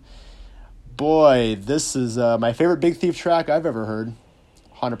 2021. Boy, this is my favorite Big Thief track I've ever heard.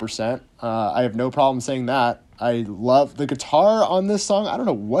 100%. I have no problem saying that. I love the guitar on this song. I don't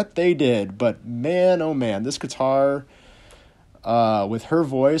know what they did, but man, oh man, this guitar with her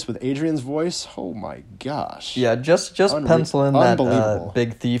voice, with Adrian's voice, oh my gosh. Yeah, just pencil in that unbelievable.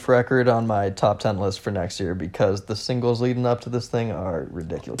 Big Thief record on my top 10 list for next year, because the singles leading up to this thing are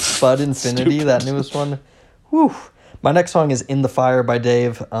ridiculous. Bud Infinity, Stupid. that newest one, whew. My next song is In the Fire by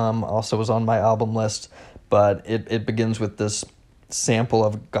Dave, also was on my album list, but it begins with this sample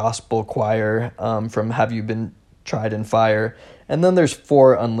of gospel choir from Have You Been Tried in Fire, and then there's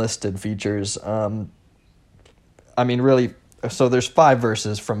 4 unlisted features. Really, so there's 5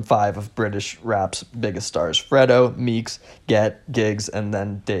 verses from 5 of British rap's biggest stars: Fredo, Meeks, Get, Giggs, and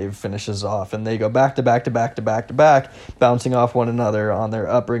then Dave finishes off, and they go back to back to back to back to back, bouncing off one another on their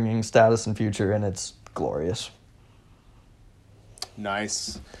upbringing, status, and future, and it's glorious.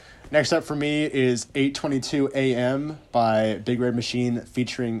 Nice. Next up for me is 8:22 a.m. by Big Red Machine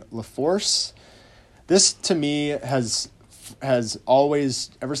featuring LaForce. This to me has always,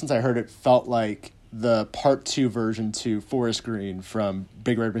 ever since I heard it, felt like the part 2 version to Forest Green from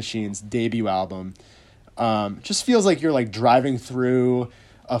Big Red Machine's debut album. Just feels like you're like driving through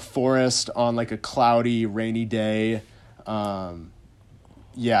a forest on like a cloudy, rainy day.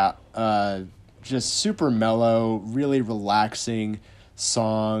 Just super mellow, really relaxing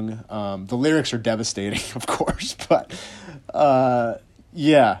song. The lyrics are devastating, of course, but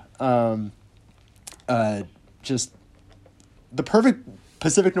just the perfect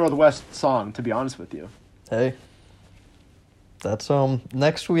Pacific Northwest song, to be honest with you. Hey, that's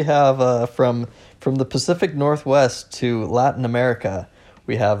next we have from the Pacific Northwest to Latin America,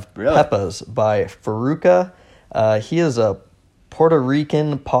 we have Really? Pepas by Faruca. He is a Puerto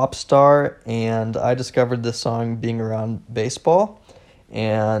Rican pop star, and I discovered this song being around baseball,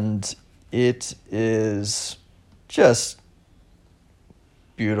 and it is just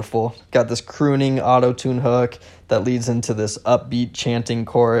beautiful. Got this crooning auto-tune hook that leads into this upbeat chanting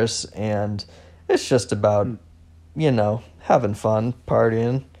chorus, and it's just about, having fun,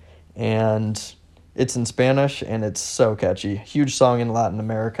 partying, and it's in Spanish, and it's so catchy. Huge song in Latin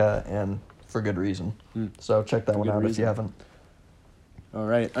America, and for good reason. So check that one good out if reason. you haven't. All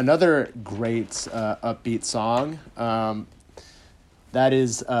right, another great upbeat song. That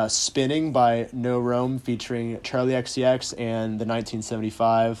is Spinning by No Rome featuring Charlie XCX and the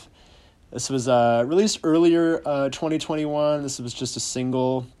 1975. This was released earlier 2021. This was just a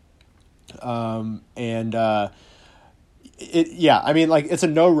single. It's a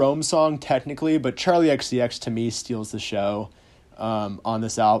No Rome song technically, but Charlie XCX to me steals the show on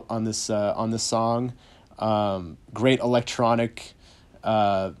this song. Great electronic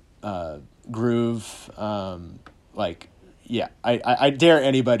groove. I dare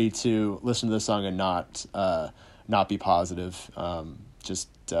anybody to listen to this song and not be positive.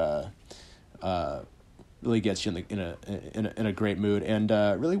 Really gets you in a great mood, and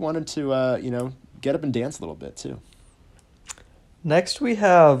really wanted to get up and dance a little bit too. Next, we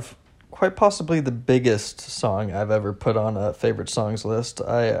have quite possibly the biggest song I've ever put on a favorite songs list.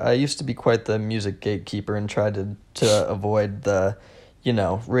 I used to be quite the music gatekeeper and tried to avoid the,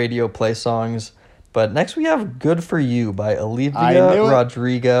 radio play songs. But next we have Good For You by Olivia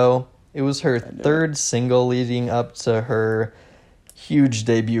Rodrigo. It was her third single leading up to her huge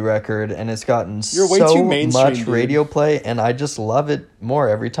debut record, and it's gotten You're way too mainstream, much dude. radio play, and I just love it more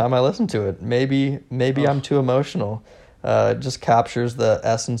every time I listen to it. Maybe I'm too emotional. It just captures the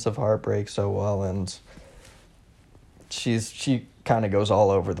essence of heartbreak so well, and she kind of goes all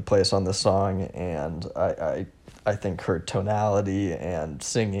over the place on this song, and I think her tonality and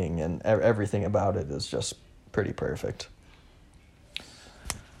singing and everything about it is just pretty perfect.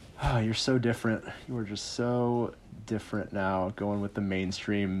 Oh, you're so different. You are just so different now, going with the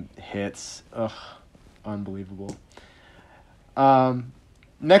mainstream hits. Ugh, unbelievable.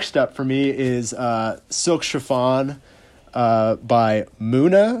 Next up for me is Silk Chiffon by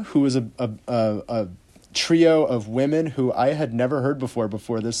Muna, who is a trio of women who I had never heard before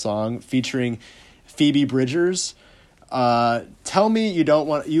this song, featuring Phoebe Bridgers. Tell me you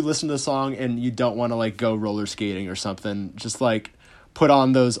listen to the song and you don't want to go roller skating or something. Just put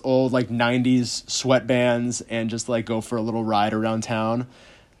on those old 90s sweatbands and just go for a little ride around town.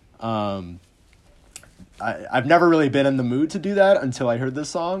 I've never really been in the mood to do that until I heard this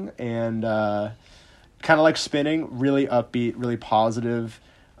song, and kind of like Spinning, really upbeat, really positive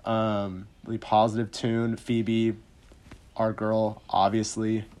tune. Phoebe, our girl,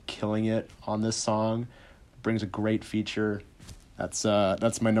 obviously killing it on this song, brings a great feature.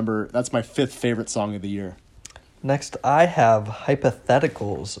 That's my fifth favorite song of the year. Next, I have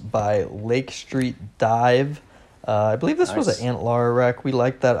Hypotheticals by Lake Street Dive. I believe this was an Aunt Laura rec. We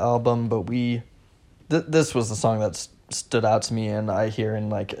liked that album, but this was the song that stood out to me, and I hear in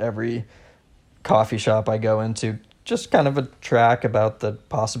like every coffee shop I go into. Just kind of a track about the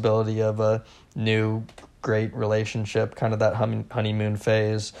possibility of a new great relationship, kind of that honeymoon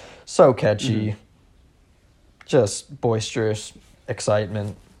phase. So catchy, just boisterous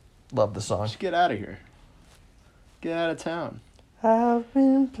excitement. Love the song. Just get out of here. Get out of town. I've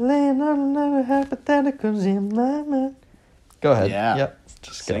been playing a lot of hypotheticals in my mind. Go ahead. Yeah. Yep.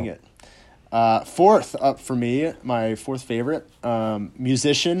 Just sing it. Fourth up for me, my fourth favorite,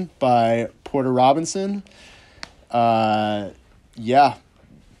 Musician by Porter Robinson. Yeah.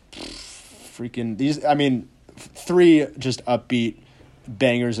 Freaking these, I mean, three just upbeat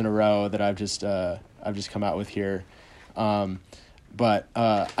bangers in a row that I've just come out with here. But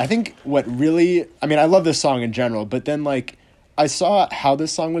I think what really, I mean, I love this song in general, but then like I saw how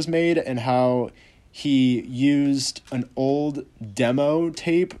this song was made and how he used an old demo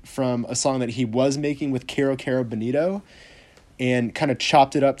tape from a song that he was making with Caro Caro Bonito and kind of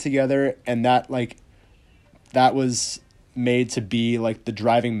chopped it up together, and that was made to be like the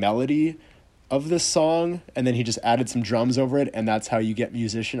driving melody of this song, and then he just added some drums over it, and that's how you get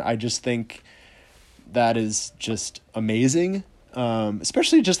Musician. I just think that is just amazing.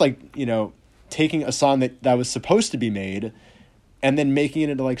 Especially just like, you know, taking a song that was supposed to be made and then making it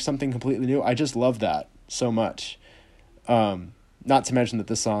into like something completely new. I just love that so much. Not to mention that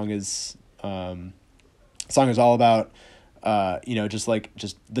this song is all about, you know, just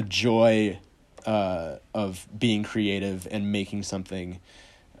the joy of being creative and making something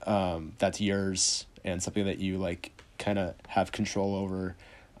that's yours and something that you like kind of have control over.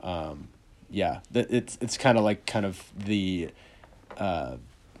 Yeah, it's kind of the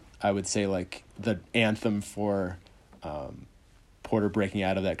I would say like the anthem for Porter breaking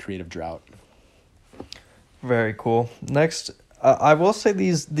out of that creative drought. Very cool. Next, I will say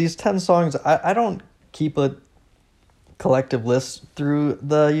these 10 songs, I don't keep a collective list through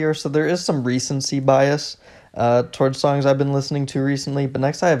the year, so there is some recency bias towards songs I've been listening to recently. But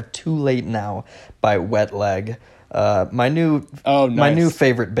next I have Too Late Now by Wet Leg. My new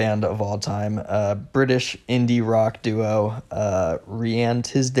favorite band of all time, British indie rock duo, Rhiannon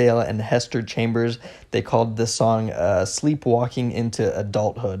Tisdale and Hester Chambers. They called this song Sleepwalking into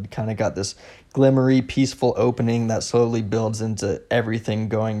Adulthood. Kind of got this glimmery, peaceful opening that slowly builds into everything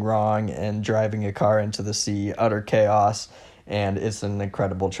going wrong and driving a car into the sea, utter chaos. And it's an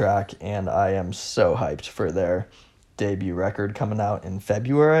incredible track, and I am so hyped for their debut record coming out in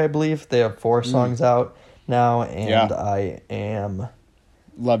February, I believe. They have 4 songs out now, and I am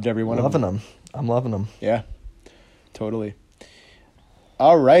loved every one loving of them. I'm loving them. Yeah, totally.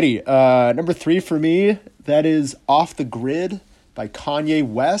 Alrighty, number 3 for me, that is Off the Grid by Kanye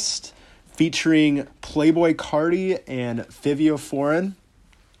West, featuring Playboi Carti and Fivio Foreign.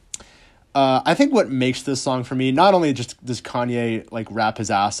 I think what makes this song for me, not only just does Kanye like rap his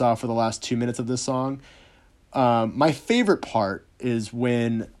ass off for the last 2 minutes of this song, my favorite part is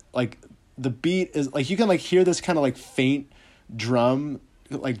when like the beat is like, you can like hear this kind of like faint drum,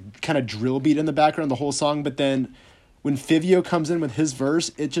 like kind of drill beat in the background the whole song, but then when Fivio comes in with his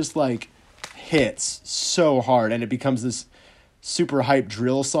verse, it just like hits so hard and it becomes this super hype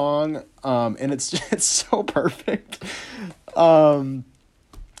drill song, and it's so perfect.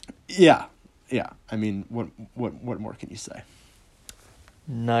 Yeah. I mean, what more can you say?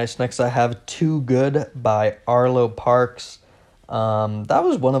 Nice. Next, I have Too Good by Arlo Parks. That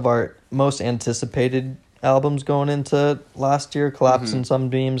was one of our most anticipated albums going into last year, Collapse in Some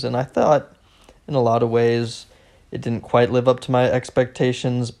Dreams, and I thought in a lot of ways it didn't quite live up to my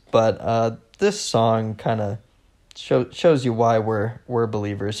expectations, but this song kind of shows you why we're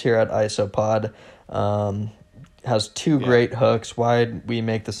believers here at Isopod. Has 2 great hooks, why we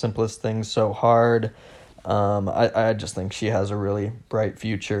make the simplest things so hard. I just think she has a really bright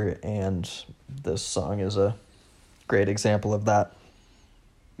future, and this song is a great example of that.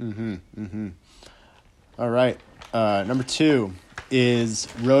 All right. Number 2 is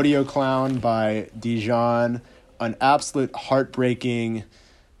Rodeo Clown by Dijon, an absolute heartbreaking,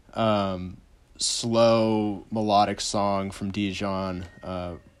 slow melodic song from Dijon.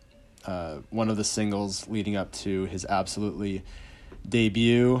 One of the singles leading up to his absolutely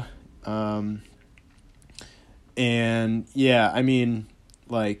debut. And yeah, I mean,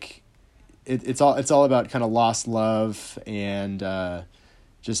 like it's all about kind of lost love and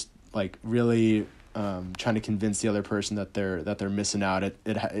just like really trying to convince the other person that they're missing out.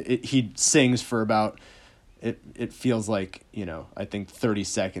 He sings for about it feels like, I think 30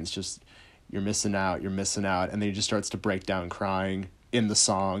 seconds, just you're missing out, and then he just starts to break down crying in the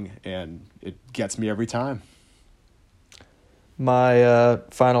song, and it gets me every time. My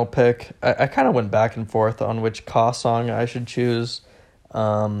final pick, I kind of went back and forth on which Ka song I should choose,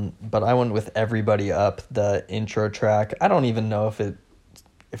 but I went with Everybody Up, the intro track. I don't even know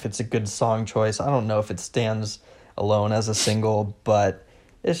if it's a good song choice. I don't know if it stands alone as a single, but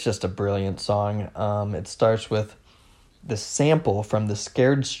it's just a brilliant song. It starts with the sample from the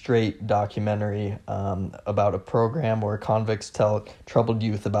Scared Straight documentary about a program where convicts tell troubled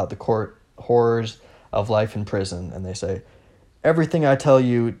youth about the court horrors of life in prison, and they say, "Everything I tell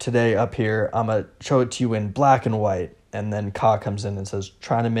you today up here, I'm going to show it to you in black and white." And then Ka comes in and says,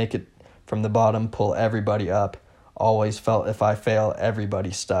 "Trying to make it from the bottom, pull everybody up. Always felt if I fail,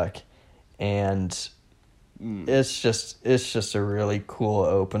 everybody's stuck." And it's just a really cool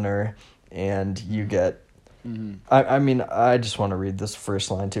opener. And you get, I just want to read this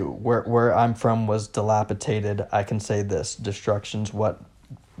first line too. Where I'm from was dilapidated. I can say this, destruction's what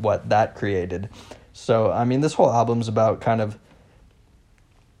that created. So, this whole album's about kind of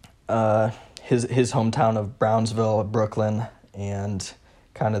his hometown of Brownsville, Brooklyn, and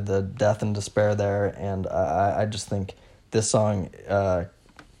kind of the death and despair there. And I just think this song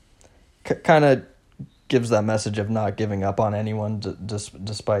kind of gives that message of not giving up on anyone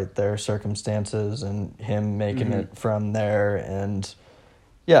despite their circumstances, and him making it from there, and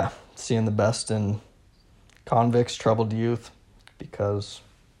seeing the best in convicts, troubled youth, because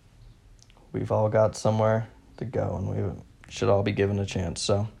we've all got somewhere to go, and we should all be given a chance.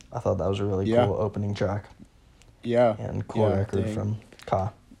 So I thought that was a really cool opening track. Yeah. And cool record from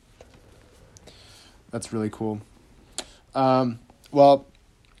Ka. That's really cool. Well,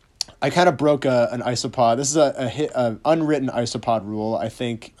 I kind of broke an isopod. This is a unwritten isopod rule. I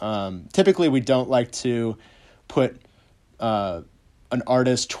think typically we don't like to put an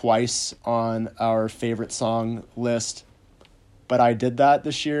artist twice on our favorite song list, but I did that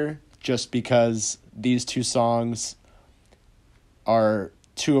this year just because these two songs are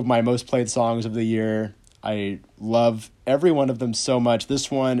two of my most played songs of the year. I love every one of them so much.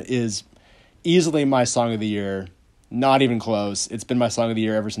 This one is easily my song of the year. Not even close. It's been my song of the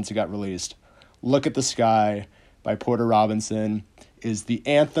year ever since it got released. Look at the Sky by Porter Robinson is the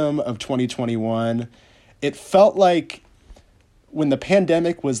anthem of 2021. It felt like when the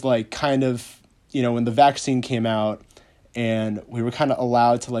pandemic was kind of, when the vaccine came out and we were kind of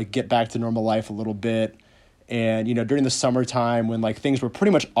allowed to get back to normal life a little bit. And, during the summertime when things were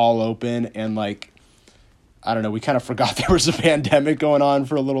pretty much all open and I don't know, we kind of forgot there was a pandemic going on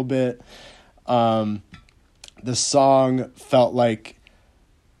for a little bit. The song felt like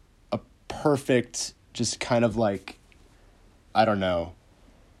a perfect, just kind of I don't know,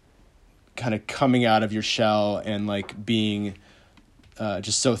 kind of coming out of your shell and being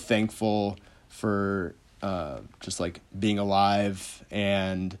just so thankful for just being alive.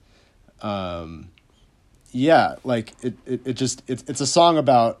 And it's a song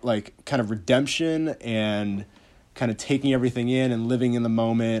about kind of redemption and kind of taking everything in and living in the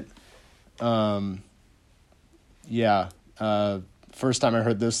moment. First time I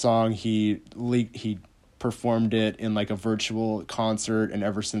heard this song, he performed it in a virtual concert, and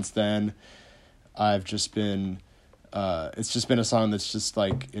ever since then I've just been it's just been a song that's just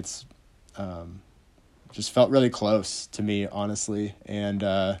it's just felt really close to me, honestly. And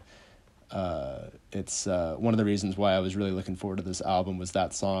it's one of the reasons why I was really looking forward to this album was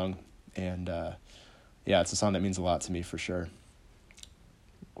that song. And it's a song that means a lot to me for sure.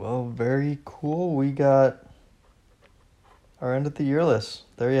 Well, very cool. We got our end of the year list.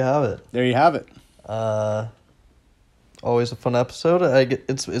 There you have it. Always a fun episode.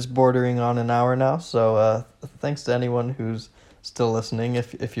 It's bordering on an hour now, so thanks to anyone who's still listening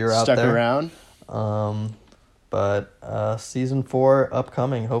if you're out there. Stuck around. But season 4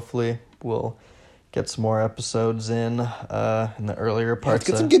 upcoming. Hopefully we'll get some more episodes in the earlier parts.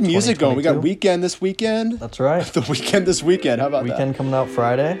 Let's get some good music going. We got Weekend this weekend. That's right. The Weekend this weekend. How about Weekend that? coming out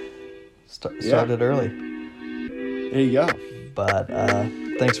Friday. Started early. There you go. But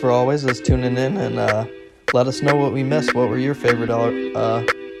thanks for always tuning in, and let us know what we missed. What were your favorite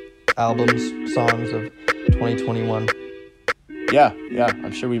albums, songs of 2021? Yeah.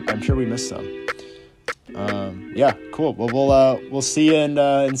 I'm sure we missed some. Cool. Well, we'll see you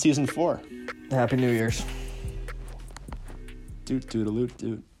in season 4. Happy New Year's.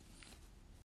 Doot.